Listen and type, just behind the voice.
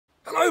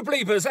Hello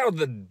bleepers, how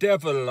the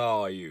devil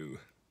are you?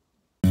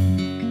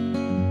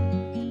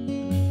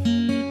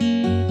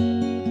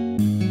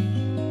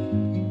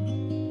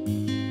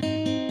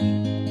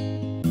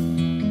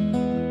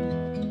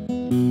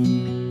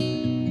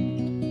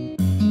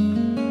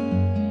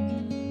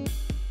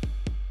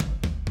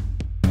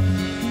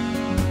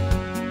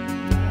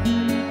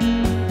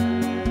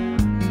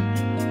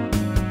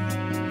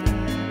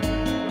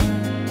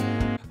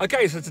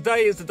 Okay, so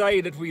today is the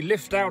day that we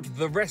lift out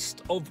the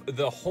rest of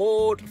the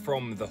hoard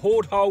from the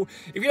hoard hole.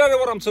 If you don't know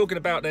what I'm talking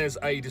about, there's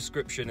a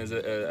description, there's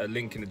a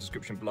link in the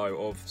description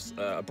below of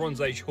a Bronze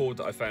Age hoard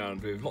that I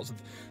found with lots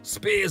of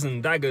spears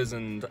and daggers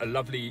and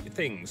lovely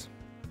things.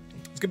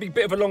 It's gonna be a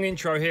bit of a long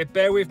intro here.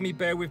 Bear with me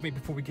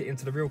before we get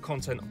into the real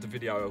content of the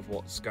video of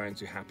what's going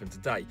to happen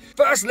today.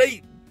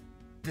 Firstly,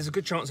 there's a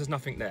good chance there's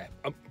nothing there.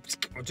 I'm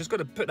just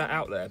gonna put that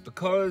out there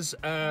because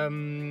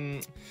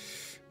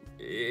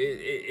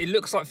it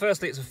looks like,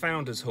 firstly, it's a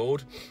founder's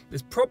hoard.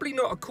 There's probably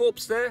not a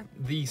corpse there.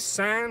 The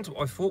sand,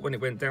 I thought when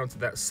it went down to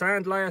that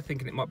sand layer,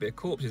 thinking it might be a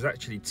corpse, is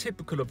actually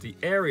typical of the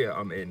area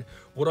I'm in.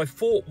 What I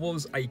thought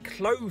was a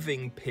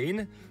clothing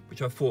pin,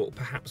 which I thought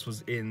perhaps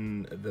was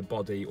in the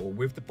body or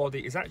with the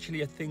body, is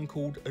actually a thing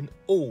called an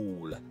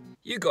awl.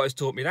 You guys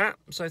taught me that,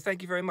 so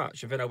thank you very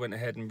much. And then I went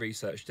ahead and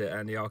researched it,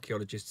 and the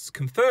archaeologists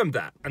confirmed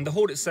that. And the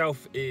hoard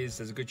itself there's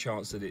a good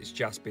chance that it's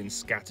just been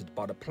scattered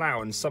by the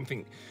plough. And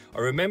I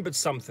remembered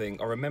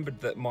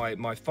that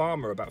my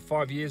farmer about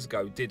 5 years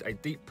ago did a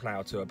deep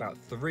plough to about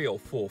 3 or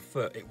 4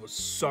 foot. It was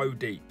so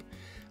deep.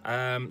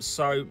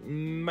 So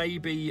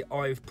maybe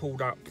I've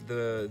pulled up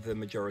the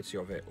majority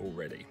of it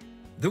already.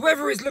 The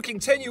weather is looking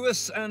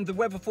tenuous, and the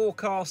weather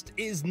forecast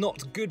is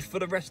not good for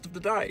the rest of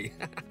the day.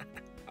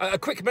 A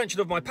quick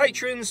mention of my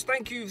patrons.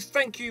 Thank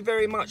you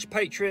very much,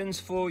 patrons,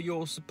 for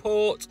your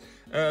support.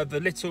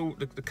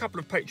 The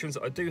couple of patrons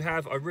that I do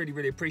have, I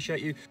really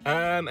appreciate you.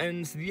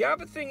 And the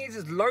other thing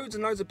is loads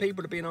and loads of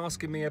people have been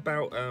asking me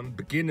about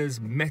beginners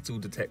metal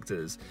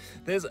detectors.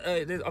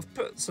 I've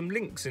put some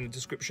links in the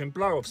description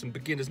below of some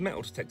beginners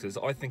metal detectors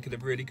that I think are the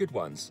really good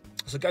ones.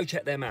 So go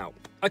check them out.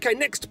 Okay,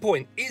 next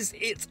point. Is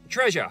it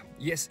treasure?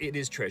 Yes, it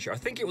is treasure. I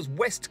think it was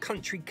West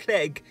Country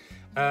Clegg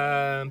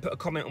put a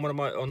comment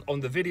on on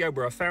the video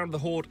where I found the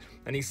hoard,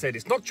 and he said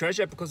it's not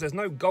treasure because there's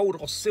no gold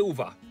or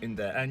silver in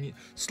there. And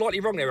slightly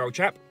wrong there, old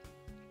chap.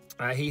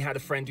 He had a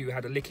friend who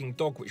had a licking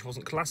dog which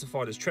wasn't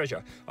classified as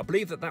treasure. I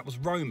believe that was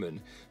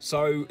Roman.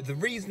 So the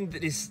reason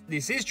that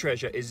this is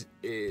treasure is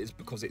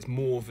because it's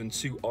more than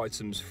 2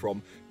 items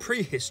from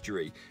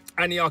prehistory.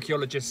 And the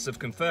archaeologists have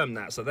confirmed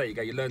that. So there you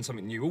go, you learn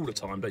something new all the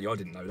time, don't you? I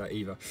didn't know that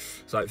either.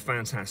 So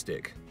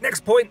fantastic.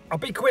 Next point, I'll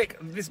be quick.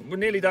 We're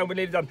nearly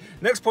done.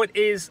 Next point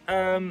is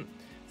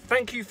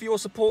thank you for your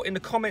support in the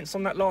comments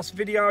on that last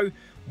video.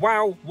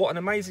 Wow, what an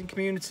amazing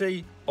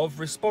community of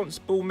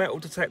responsible metal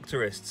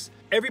detectorists.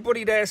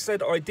 Everybody there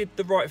said I did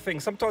the right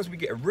thing. Sometimes we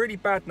get a really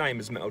bad name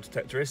as metal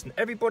detectorists, and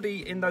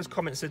everybody in those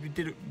comments said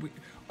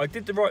I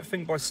did the right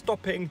thing by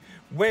stopping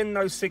when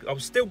I was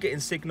still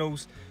getting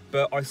signals,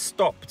 but I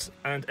stopped,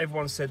 and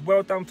everyone said,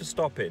 well done for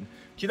stopping.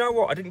 Do you know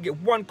what? I didn't get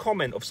one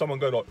comment of someone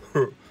going like,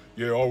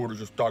 yeah, I would have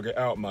just dug it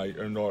out, mate,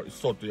 and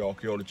sod the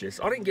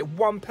archaeologists. I didn't get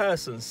one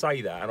person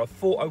say that, and I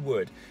thought I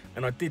would,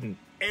 and I didn't.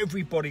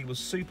 Everybody was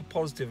super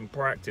positive and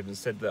proactive and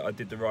said that I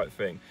did the right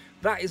thing.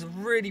 That is a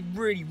really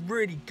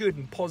good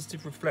and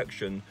positive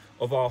reflection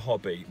of our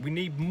hobby. We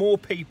need more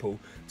people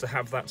to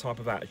have that type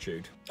of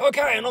attitude.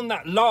 Okay, and on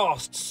that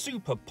last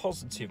super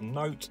positive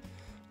note,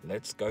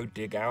 let's go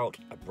dig out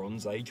a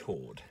Bronze Age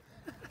hoard.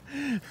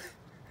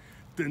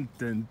 Dun,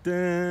 dun,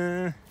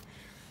 dun.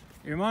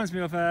 It reminds me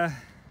of it's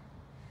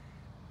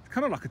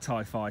kind of like a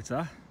TIE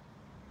fighter.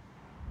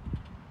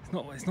 It's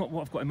not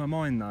what I've got in my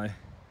mind though.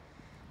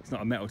 It's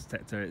not a metal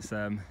detector. It's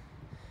it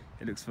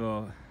looks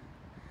for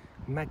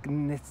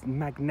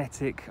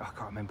magnetic. I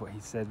can't remember what he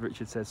said.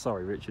 Richard said.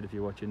 Sorry, Richard, if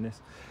you're watching this.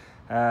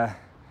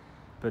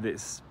 But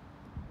it's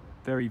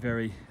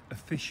very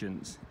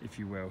efficient, if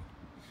you will.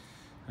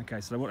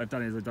 Okay, so what they've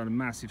done is they've done a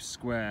massive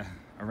square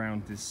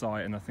around this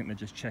site, and I think they're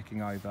just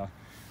checking over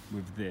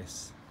with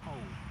this. Oh,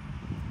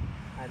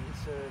 and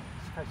it's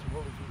a case of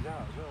rolling things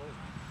out as well, isn't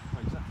it? Oh,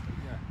 exactly,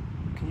 yeah.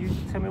 Can you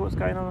tell me what's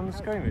going on the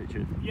screen,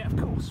 Richard? Yeah, of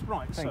course.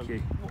 Right, Thank you.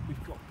 What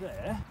we've got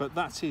there, but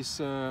that is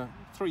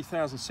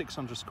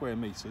 3,600 square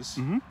metres.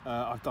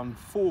 I've done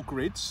 4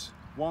 grids,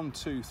 1,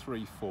 2,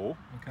 3, 4,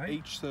 okay,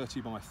 each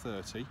 30 by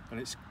 30, and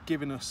it's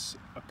given us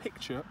a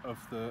picture of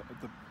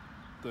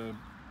the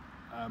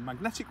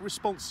magnetic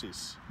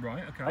responses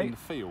right, okay, in the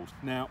field.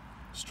 Now,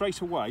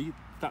 straight away,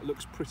 that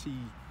looks pretty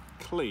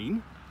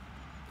clean.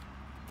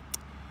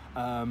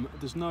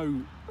 There's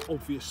no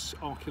obvious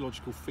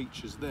archaeological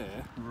features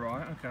there.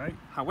 Right, okay.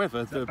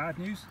 However, is that bad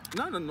news?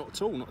 No, not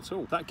at all, not at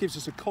all. That gives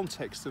us a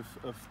context of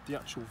the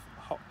actual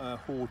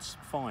hoard's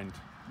find.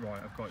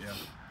 Right, I've got you.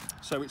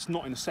 So it's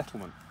not in a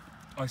settlement.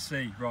 I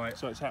see, right.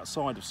 So it's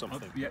outside of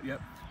something.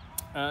 Yep.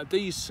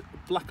 These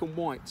black and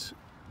white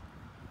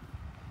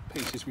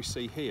pieces we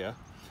see here,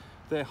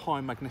 they're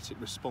high magnetic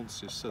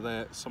responses, so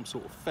they're some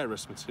sort of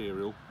ferrous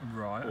material,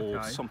 right, or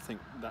okay, something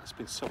that's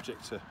been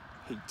subject to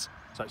heat.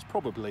 So it's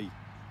probably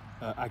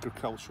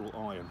agricultural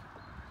iron.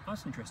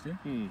 That's interesting.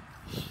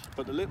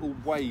 But the little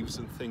waves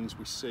and things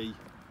we see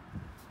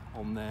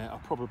on there are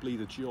probably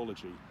the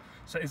geology.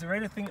 So is there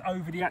anything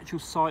over the actual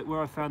site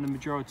where I found the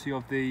majority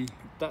of the...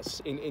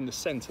 That's in the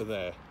centre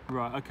there.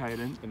 Right, okay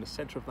then. In the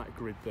centre of that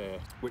grid there,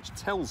 which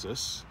tells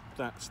us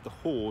that the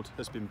hoard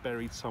has been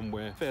buried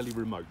somewhere fairly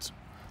remote,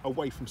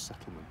 away from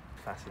settlement.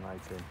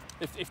 Fascinating.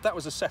 If that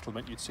was a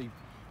settlement, you'd see,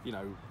 you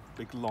know,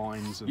 big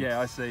lines and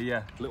I see,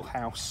 yeah. little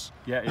house.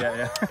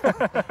 Yeah.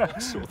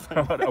 Sort of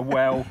thing. A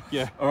well.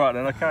 Yeah. All right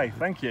then, okay,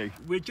 thank you.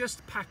 We're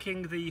just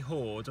packing the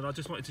hoard and I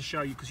just wanted to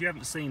show you, because you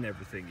haven't seen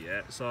everything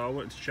yet, so I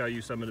wanted to show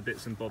you some of the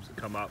bits and bobs that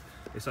come up.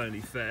 It's only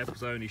fair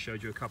because I only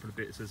showed you a couple of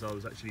bits as I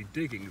was actually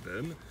digging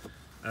them.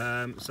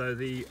 So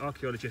the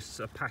archaeologists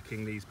are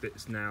packing these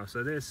bits now.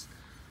 So this,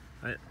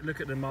 look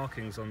at the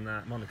markings on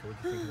that. Monica,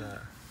 what do you think of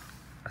that?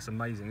 That's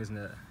amazing, isn't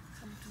it?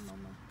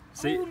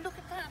 See, oh, look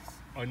at that!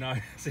 I know.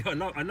 See, I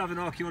love an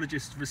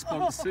archaeologist's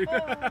response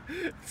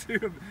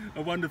to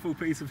a wonderful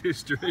piece of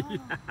history. Oh.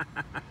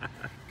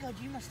 God,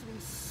 you must have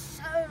been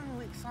so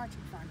excited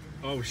finding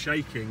it. I was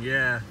shaking,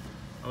 yeah.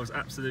 I was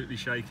absolutely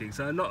shaking.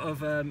 So a lot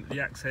of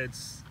the axe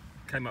heads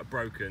came up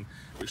broken,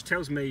 which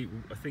tells me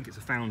I think it's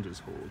a founder's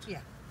hoard.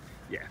 Yeah.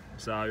 Yeah.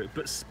 So,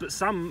 but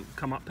some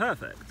come up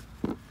perfect.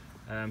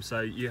 So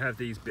you have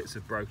these bits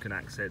of broken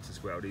axe heads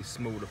as well, these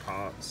smaller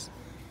parts.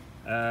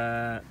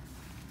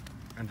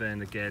 And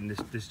then again,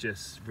 this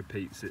just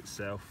repeats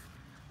itself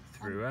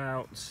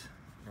throughout.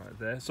 Right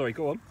there. Sorry,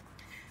 go on.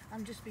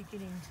 I'm just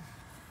beginning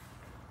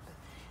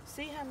to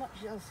see how much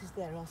else is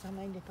there, else I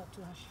may nip up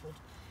to Ashford.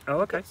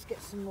 Oh, okay. Let's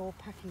get some more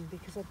packing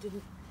because I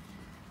didn't.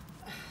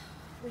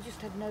 We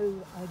just had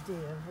no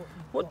idea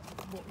what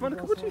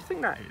Monica, what do you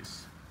think that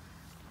is?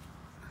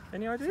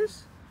 Any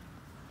ideas?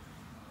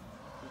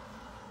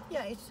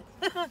 Yeah, it's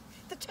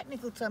the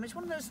technical term. It's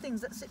one of those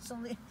things that sits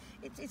on the.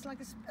 It's like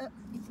a.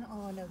 It's not.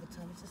 Oh, I know the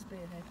term. It's a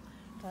spearhead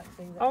type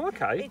thing. Oh,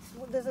 okay.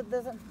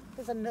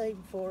 There's a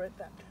name for it.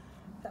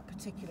 That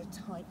particular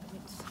type,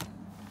 and it's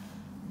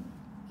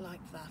like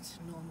that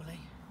normally.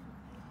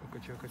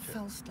 Gotcha.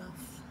 Felstaff.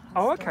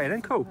 Oh, okay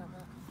then, cool. Like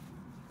that.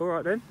 All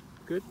right then,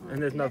 good. Right,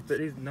 And there's another bit.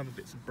 There's another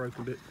bits of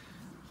broken bit.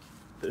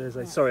 But there's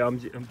a. Sorry, I'm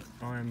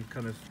going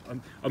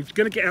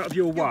to get out of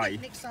your You're way.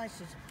 getting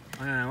excited.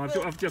 I am. I've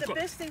got. The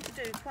best thing to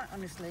do, quite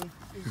honestly,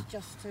 is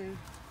just to.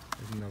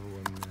 There's another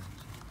one there.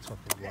 Top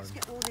of one. Let's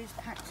get all these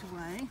packed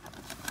away.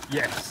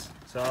 Yes.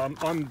 So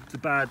I'm the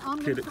bad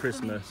kid at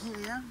Christmas.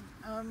 Here.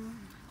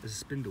 There's a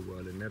spindle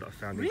whirl in there that I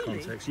found in Really?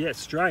 context. Yeah, it's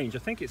strange. I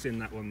think it's in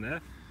that one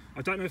there.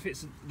 I don't know if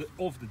it's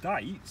of the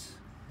date.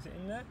 Is it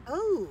in there?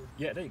 Oh.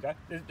 Yeah, there you go.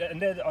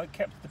 And there I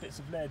kept the bits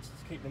of lead to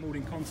keep them all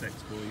in context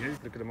for you.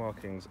 Look at the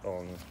markings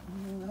on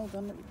Hold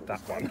on. Let me put that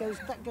this one.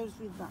 That goes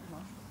with that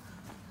one.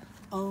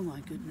 Oh my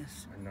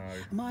goodness. I know.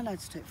 Am I allowed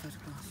to take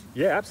photographs?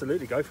 Yeah,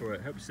 absolutely. Go for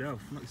it. Help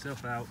yourself. Knock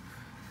yourself out.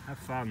 Have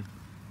fun.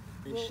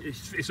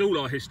 It's all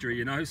our history,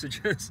 you know. So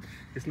just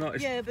it's not.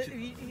 It's, Yeah, but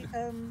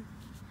and,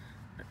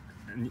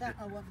 that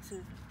I want to.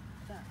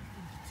 That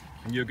in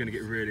particular. and you're going to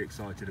get really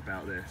excited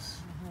about this.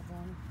 Hold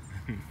on.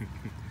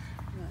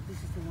 Right, this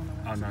is the one I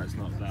Oh want. no, it's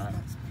not that.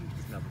 That's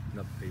There's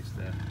another piece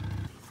there.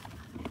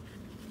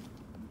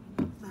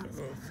 That's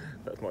it.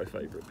 That's my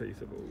favourite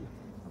piece of all.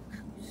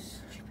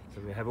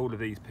 So we have all of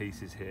these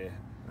pieces here.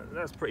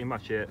 That's pretty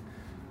much it.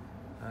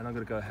 And I'm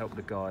going to go help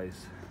the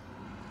guys.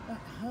 Right,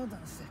 hold on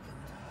a second.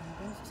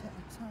 I'm going to take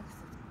my time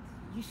because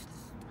it's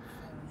useless.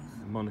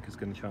 phone Monica's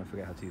going to try and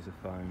figure out how to use a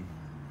phone.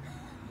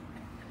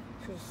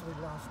 is. Sure, it's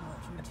the last night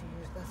for me to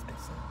use. That's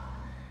better.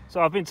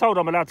 So I've been told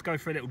I'm allowed to go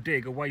for a little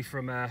dig away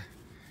from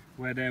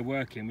where they're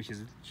working, which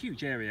is a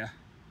huge area.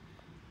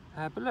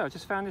 But look, I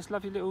just found this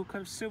lovely little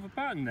kind of silver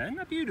button there. Isn't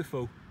that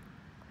beautiful?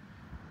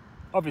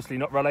 Obviously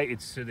not related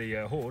to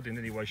the hoard in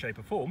any way, shape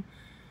or form.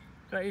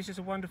 That is just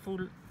a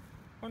wonderful,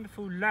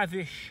 wonderful,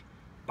 lavish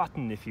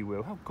button, if you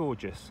will. How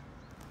gorgeous.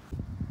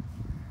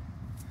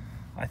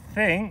 I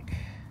think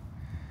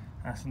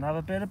that's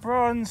another bit of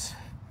bronze.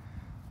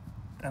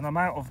 And I'm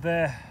out of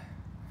there,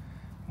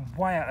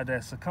 way out of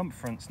their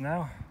circumference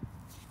now.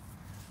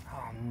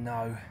 Oh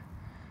no.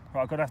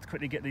 Right, I've got to have to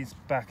quickly get these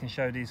back and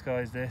show these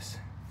guys this.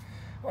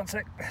 One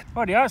sec.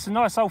 Oh yeah, that's a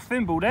nice old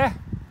thimble there.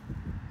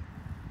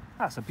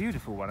 That's a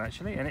beautiful one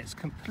actually, and it's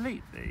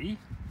completely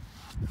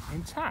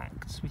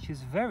intact, which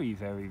is very,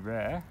 very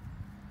rare.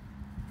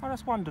 Oh,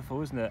 that's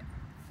wonderful, isn't it?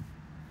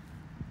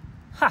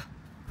 Ha!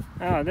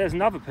 Oh, there's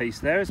another piece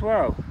there as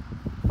well.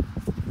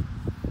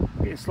 I'm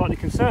getting slightly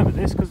concerned with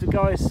this because the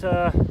guy's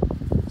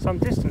some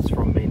distance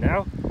from me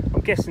now.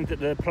 I'm guessing that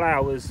the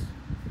plough has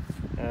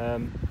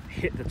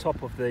hit the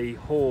top of the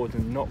hoard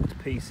and knocked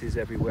pieces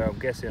everywhere. I'm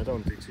guessing. I don't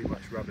want to do too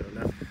much rubbing on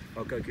that.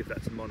 I'll go give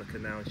that to Monica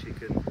now and she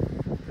can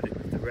put it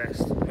with the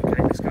rest.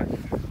 Okay, let's go.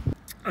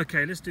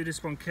 Okay, let's do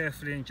this one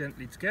carefully and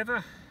gently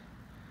together.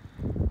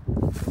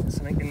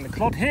 Something in the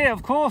clod here,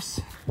 of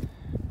course.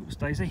 Oops,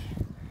 Daisy.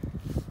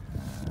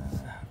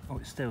 Oh,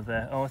 it's still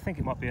there. Oh, I think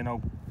it might be an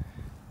old...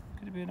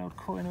 Could it be an old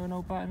coin or an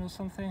old button or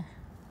something?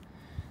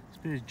 Let's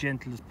be as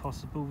gentle as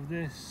possible with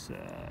this.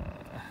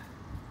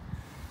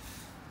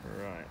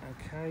 Right,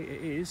 okay,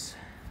 it is.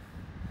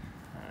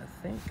 I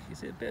think,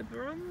 is it a bit of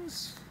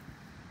bronze?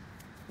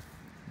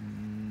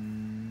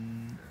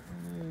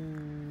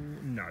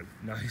 No,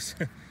 it's,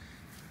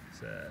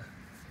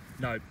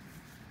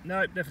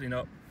 no, definitely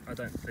not. I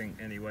don't think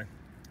anyway.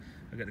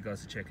 I'll get the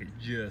guys to check it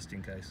just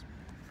in case.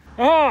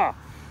 Ah!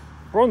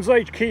 Bronze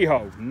Age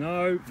keyhole.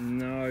 No,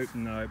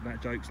 that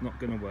joke's not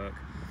going to work.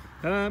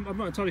 I'm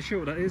not entirely sure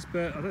what that is,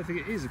 but I don't think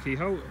it is a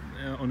keyhole.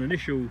 On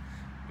initial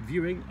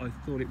viewing, I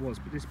thought it was,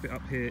 but this bit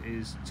up here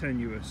is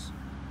tenuous,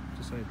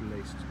 to say the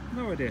least.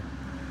 No idea.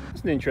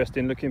 It's an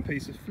interesting looking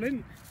piece of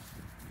flint.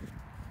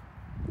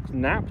 Looks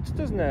napped,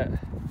 doesn't it?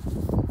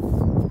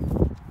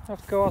 I'll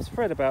have to go ask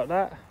Fred about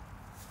that.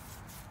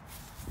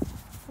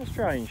 How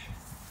strange.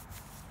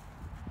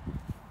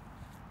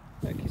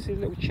 Look, you see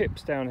little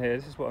chips down here.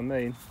 This is what I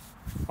mean.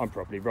 I'm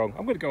probably wrong.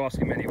 I'm going to go ask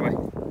him anyway.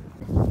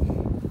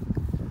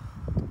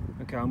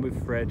 Okay, I'm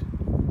with Fred.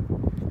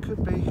 It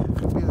could be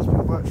that's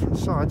been worked from the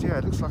side. Yeah,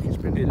 it looks like it's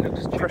been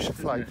pressure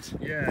flaked.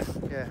 Yeah.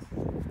 Yeah.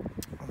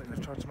 I think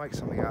they've tried to make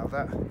something out of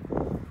that.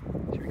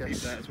 Should we keep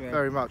that as well?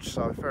 Very much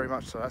so.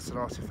 That's an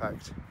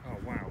artefact. Oh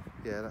wow.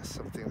 Yeah, that's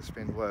something that's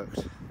been worked.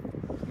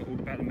 It's not all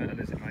about the metal,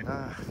 is it, mate?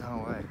 Ah,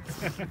 no way.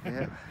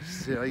 Yeah,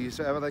 so they used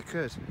whatever they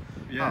could.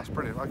 Yeah. Oh, that's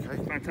brilliant.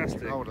 Okay.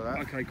 Fantastic. Hold of that.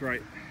 Okay,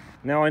 great.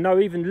 Now I know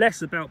even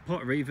less about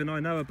pottery than I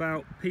know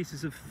about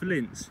pieces of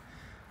flint.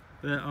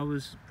 But I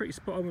was pretty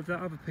spot on with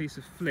that other piece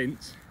of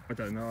flint. I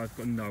don't know, I've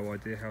got no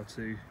idea how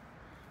to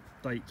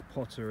date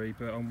pottery,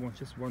 but I'm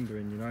just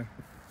wondering, you know.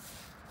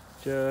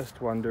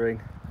 Just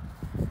wondering.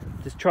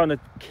 Just trying to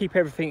keep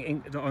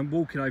everything that I'm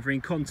walking over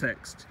in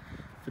context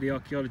for the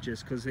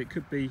archaeologists, because it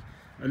could be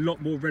a lot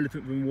more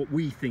relevant than what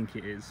we think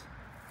it is,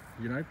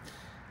 you know.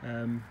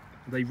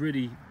 They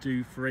really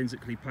do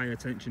forensically pay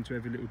attention to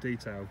every little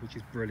detail, which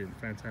is brilliant,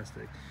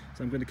 fantastic.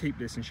 So I'm going to keep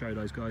this and show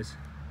those guys.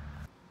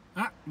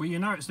 Well, you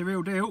know it's the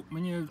real deal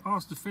when you're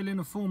asked to fill in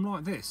a form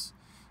like this.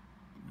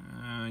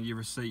 Your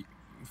receipt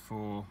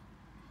for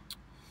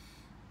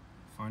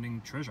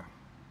finding treasure.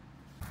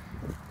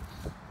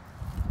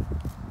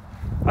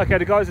 Okay,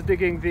 the guys are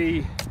digging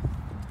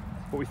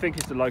what we think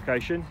is the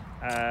location.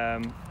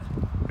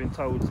 We've been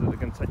told that they're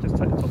going to just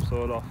take the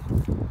topsoil off.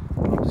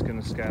 I'm just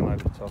going to scan over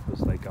the top as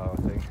they go,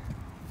 I think.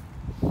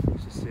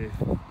 Let's just see if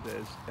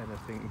there's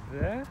anything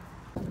there.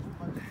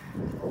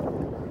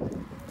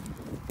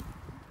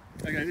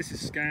 Okay, this is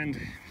scanned,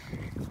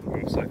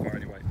 well, so far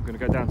anyway. We're going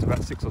to go down to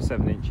about 6 or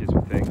 7 inches,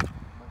 we think.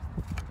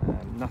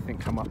 Nothing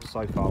come up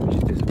so far, which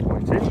is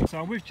disappointing. So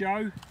I'm with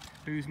Joe,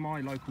 who's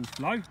my local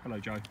flow. Hello,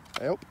 Joe.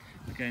 Help.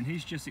 Again,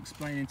 he's just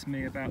explaining to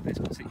me about this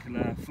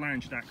particular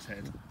flanged axe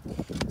head.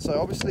 So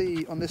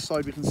obviously on this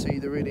side we can see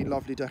the really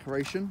lovely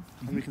decoration,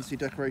 and we can see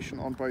decoration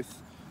on both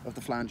of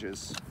the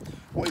flanges.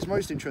 What is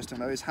most interesting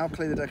though is how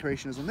clear the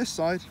decoration is on this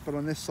side, but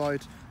on this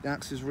side the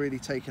axe is really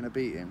taking a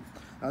beating.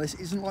 Now this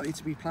isn't likely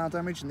to be plough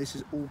damage, and this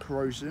is all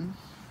corrosion.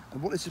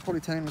 And what this is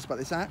probably telling us about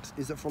this axe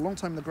is that for a long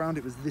time in the ground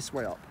it was this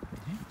way up.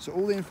 So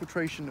all the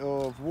infiltration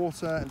of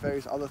water and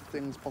various other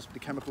things, possibly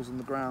chemicals in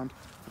the ground,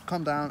 have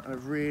come down and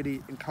have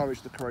really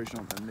encouraged the corrosion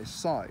on this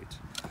side.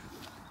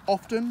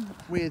 Often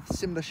with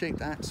similar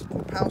shaped axes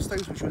called power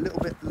staves, which are a little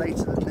bit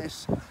later than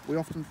this, we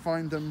often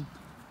find them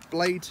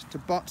blade to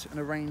butt and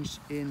arranged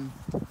in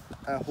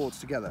hordes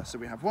together. So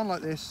we have one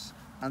like this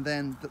and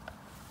then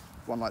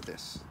one like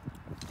this.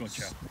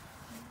 Gotcha.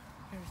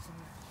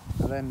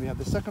 And then we have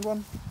the second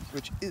one,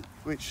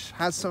 which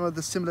has some of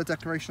the similar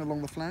decoration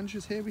along the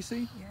flanges here we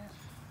see. Yeah.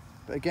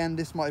 But again,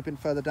 this might have been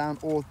further down,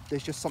 or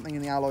there's just something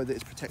in the alloy that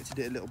has protected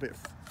it a little bit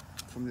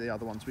from the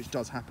other ones, which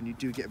does happen. You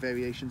do get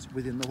variations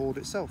within the hoard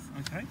itself.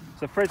 Okay.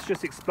 So Fred's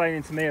just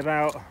explaining to me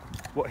about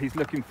what he's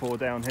looking for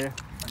down here.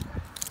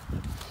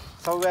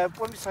 So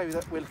when we say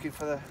that we're looking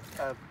for the,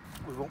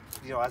 we want,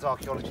 you know, as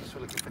archaeologists,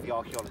 we're looking for the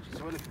archaeology.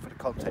 So we're looking for the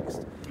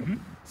context.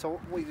 So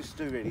what we just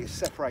do really is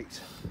separate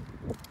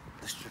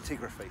the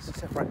stratigraphy, so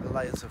separate the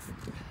layers of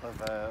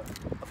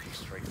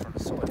history from the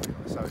soil.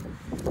 So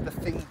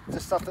the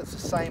stuff that's the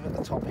same at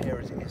the top here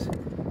as it is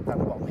down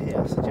the bottom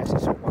here suggests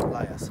it's all one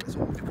layer, so it's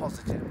all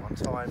deposited at one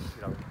time,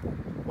 you know,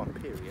 one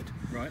period,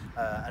 right?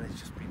 And it's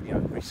just been, you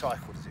know,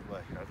 recycled, as it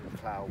were, you know, the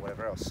plough or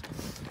whatever else.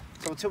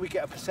 So until we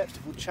get a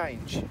perceptible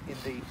change in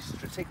the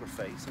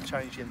stratigraphy, so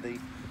change in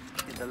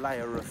the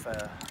layer of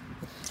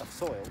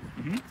soil,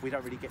 we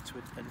don't really get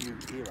to a new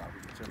era.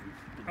 We get to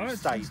a new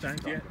stage.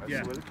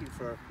 Yeah. So we're looking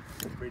for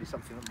really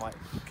something that might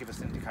give us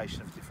an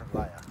indication of a different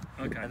layer.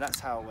 Okay. And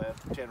that's how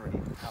generally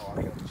how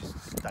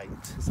archaeologists date.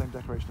 The same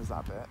decoration as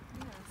that bit.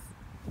 Yes.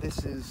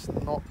 This is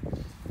not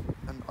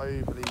an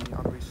overly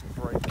unrecent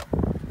break.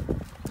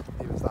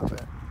 It was that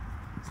bit.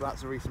 So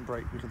that's a recent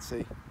break we can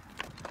see,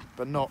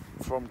 but not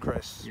from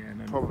Chris. Yeah,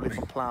 no, probably not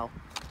from plough.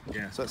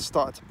 Yeah. So it's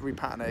started to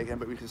repattern it again,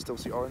 but we can still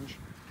see orange.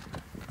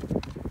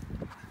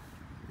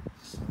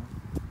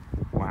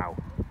 Wow.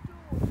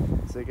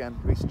 So again,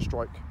 recent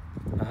strike.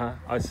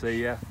 I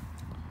see. Yeah.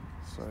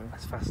 So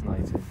That's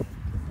fascinating.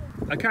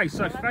 Okay,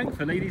 so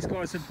thankfully these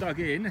guys have dug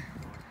in,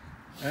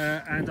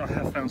 and I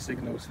have found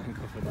signals. Thank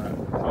God for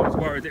that. I was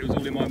worried it was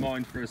all in my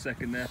mind for a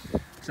second there.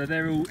 So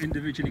they're all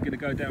individually going to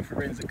go down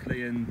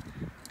forensically and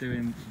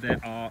doing their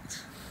art,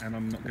 and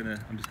I'm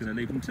just gonna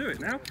leave them to it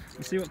now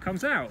and see what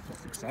comes out.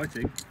 It's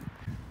exciting.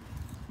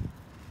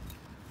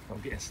 I'm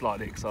getting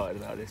slightly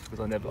excited about this because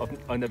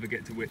I never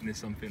get to witness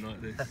something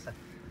like this.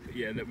 But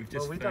yeah, look, we've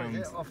just found.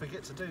 Don't often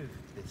get to do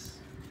this.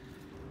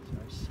 So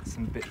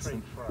some bits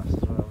treat for us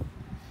as well.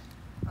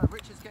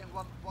 Richard's getting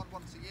one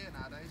once a year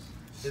nowadays.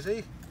 Is he?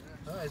 Yeah.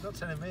 Oh, he's not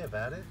telling me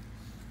about it.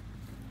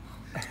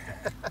 I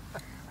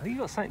think you've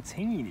got something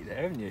teeny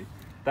there, haven't you?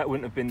 That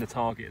wouldn't have been the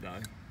target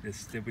though.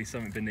 There'll be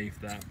something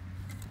beneath that.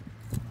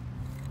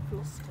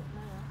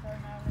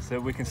 So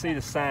we can see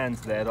the sands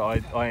there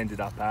that I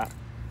ended up at.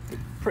 But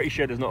pretty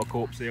sure there's not a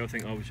corpse here. I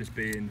think I was just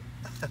being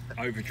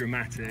over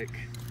dramatic.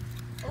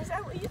 Oh, is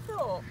that what you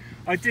thought?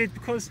 I did,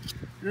 because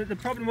the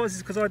problem was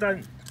because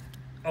I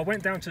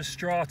went down to a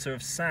strata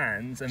of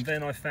sands, and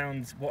then I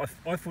found what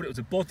I thought it was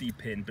a body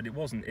pin, but it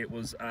wasn't. It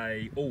was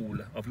a awl.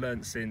 I've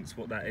learnt since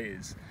what that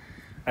is,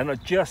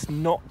 and just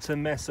not to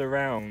mess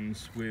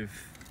around with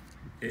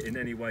it in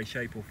any way,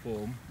 shape or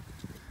form.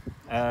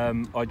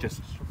 I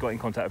just got in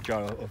contact with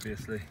Joe,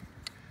 obviously.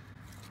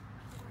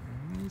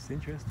 It's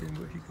interesting.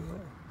 What have you got?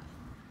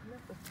 I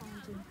love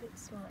finding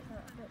bits like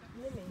that, but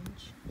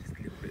lineage. Just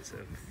little bits that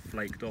have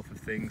flaked off of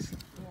things.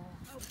 Yeah.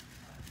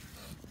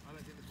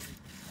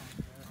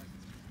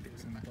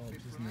 Bits and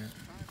bobs, isn't it?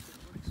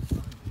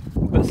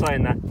 But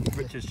saying that,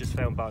 Richard's just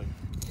found bone.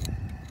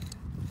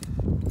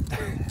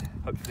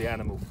 Hopefully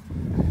animal.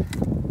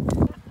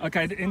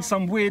 Okay, in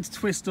some weird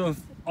twist of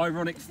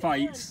ironic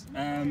fate,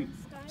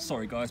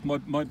 sorry guys,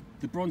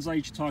 the Bronze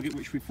Age target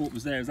which we thought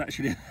was there is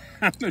actually a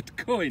hammered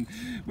coin,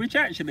 which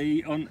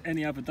actually on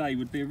any other day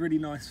would be a really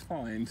nice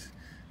find,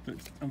 but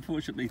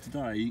unfortunately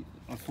today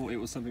I thought it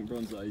was something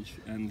Bronze Age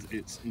and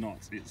it's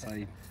not. It's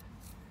a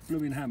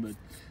blooming hammered.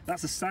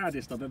 That's the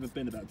saddest I've ever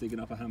been about digging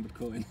up a hammered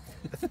coin.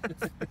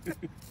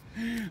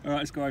 Alright,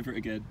 let's go over it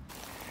again.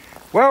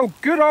 Well,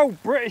 good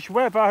old British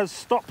weather has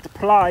stopped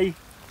play.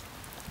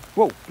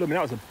 Whoa, blooming,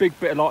 that was a big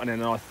bit of lightning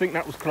and I think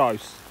that was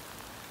close.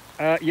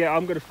 Yeah,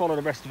 I'm going to follow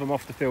the rest of them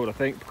off the field, I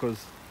think,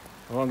 because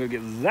I'm going to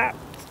get zapped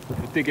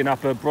for digging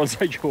up a Bronze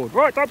Age hoard.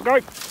 Right, time to go.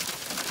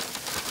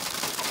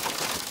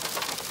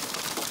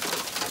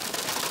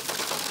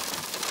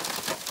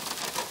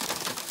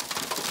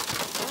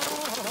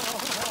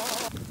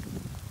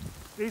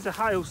 These are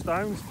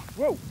hailstones.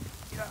 Whoa,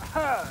 it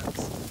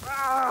hurts.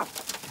 Ah.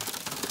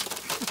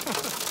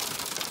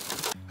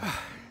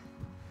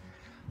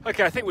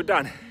 Okay, I think we're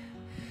done.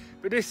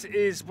 But this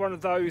is one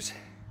of those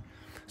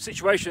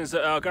situations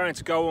that are going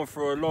to go on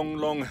for a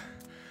long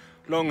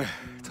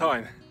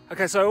time.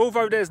 Okay, so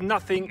although there's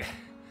nothing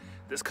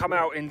that's come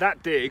out in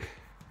that dig,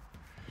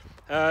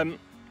 the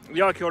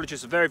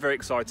archaeologists are very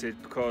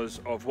excited because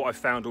of what I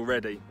found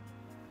already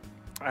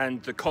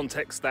and the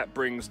context that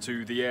brings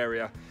to the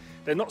area.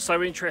 They're not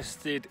so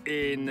interested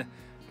in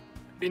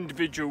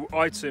individual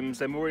items,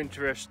 they're more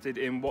interested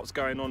in what's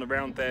going on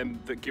around them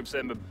that gives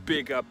them a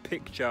bigger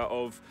picture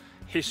of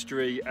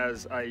history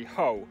as a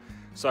whole.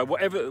 So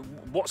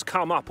what's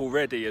come up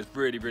already has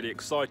really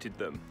excited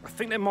them. I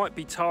think there might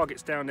be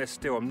targets down there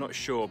still, I'm not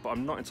sure, but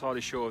I'm not entirely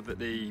sure that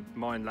the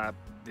mine lab,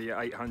 the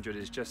 800,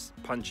 is just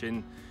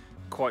punching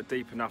quite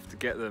deep enough to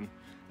get them.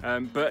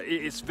 But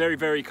it's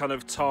very kind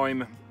of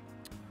time,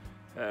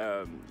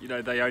 you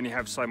know, they only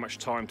have so much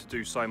time to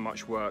do so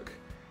much work,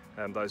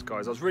 those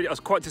guys. I was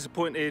quite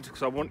disappointed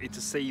because I wanted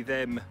to see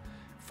them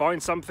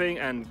find something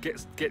and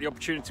get the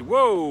opportunity.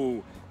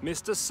 Whoa,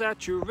 Mr.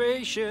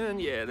 Saturation,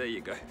 yeah, there you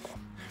go.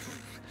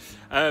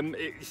 I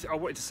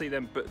wanted to see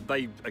them, but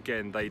they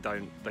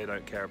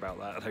don't care about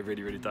that. They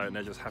really don't.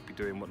 They're just happy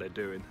doing what they're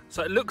doing.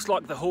 So it looks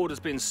like the hoard has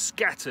been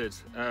scattered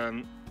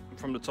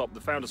from the top.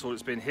 The founder's hoard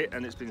has been hit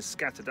and it's been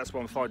scattered. That's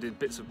why I'm finding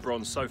bits of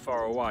bronze so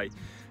far away.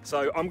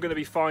 So I'm going to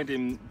be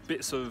finding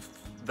bits of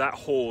that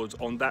hoard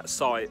on that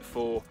site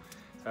for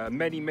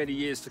many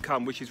years to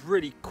come, which is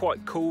really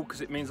quite cool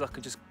because it means I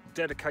can just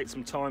dedicate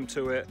some time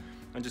to it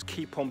and just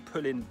keep on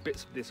pulling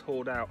bits of this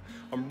hoard out.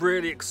 I'm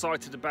really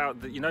excited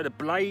about the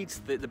blades,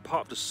 the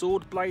part of the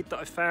sword blade that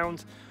I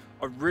found.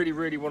 I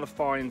really want to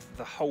find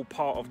the whole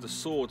part of the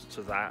sword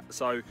to that.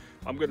 So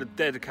I'm going to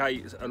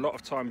dedicate a lot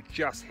of time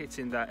just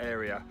hitting that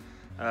area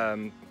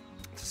to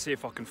see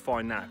if I can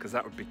find that, because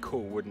that would be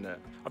cool, wouldn't it?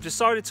 I've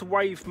decided to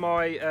waive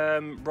my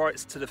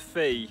rights to the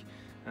fee.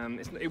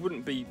 It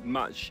wouldn't be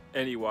much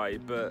anyway,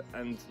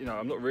 and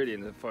I'm not really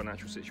in the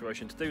financial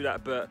situation to do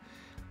that, but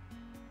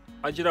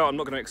I'm not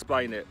going to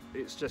explain it.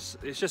 It's just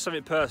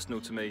something personal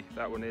to me,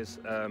 that one is.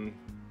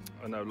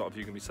 I know a lot of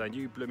you are going to be saying,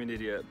 you blooming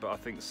idiot, but I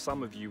think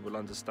some of you will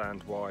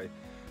understand why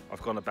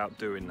I've gone about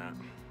doing that.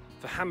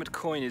 The hammered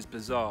coin is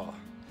bizarre.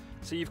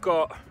 So you've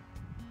got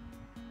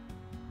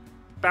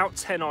about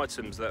 10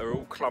 items that are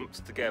all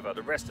clumped together.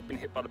 The rest have been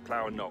hit by the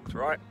plough and knocked,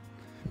 right?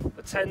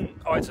 The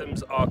 10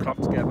 items are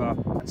clumped together,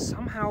 and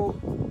somehow,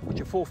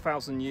 which are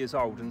 4,000 years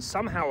old, and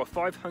somehow a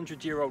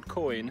 500-year-old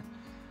coin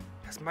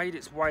has made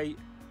its way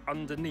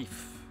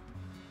underneath.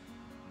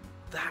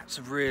 That's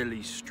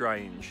really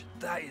strange.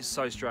 That is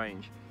so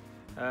strange.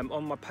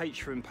 On my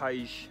Patreon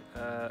page,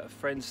 a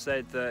friend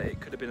said that it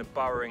could have been a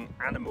burrowing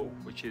animal,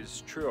 which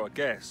is true, I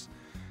guess.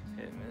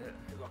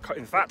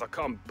 In fact,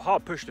 I'm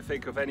hard pushed to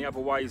think of any other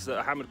ways that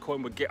a hammered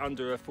coin would get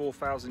under a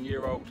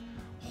 4,000-year-old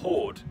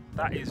hoard.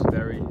 That is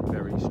very,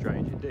 very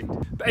strange indeed.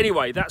 But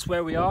anyway, that's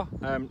where we are.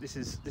 This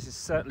is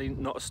certainly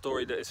not a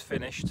story that is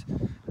finished.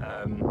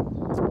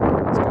 It's going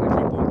to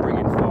keep on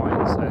bringing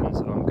finds,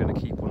 and I'm going to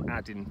keep on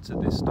adding to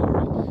this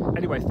story.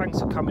 Anyway, thanks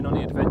for coming on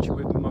the adventure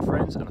with me, my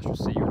friends, and I shall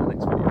see you in the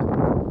next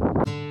video.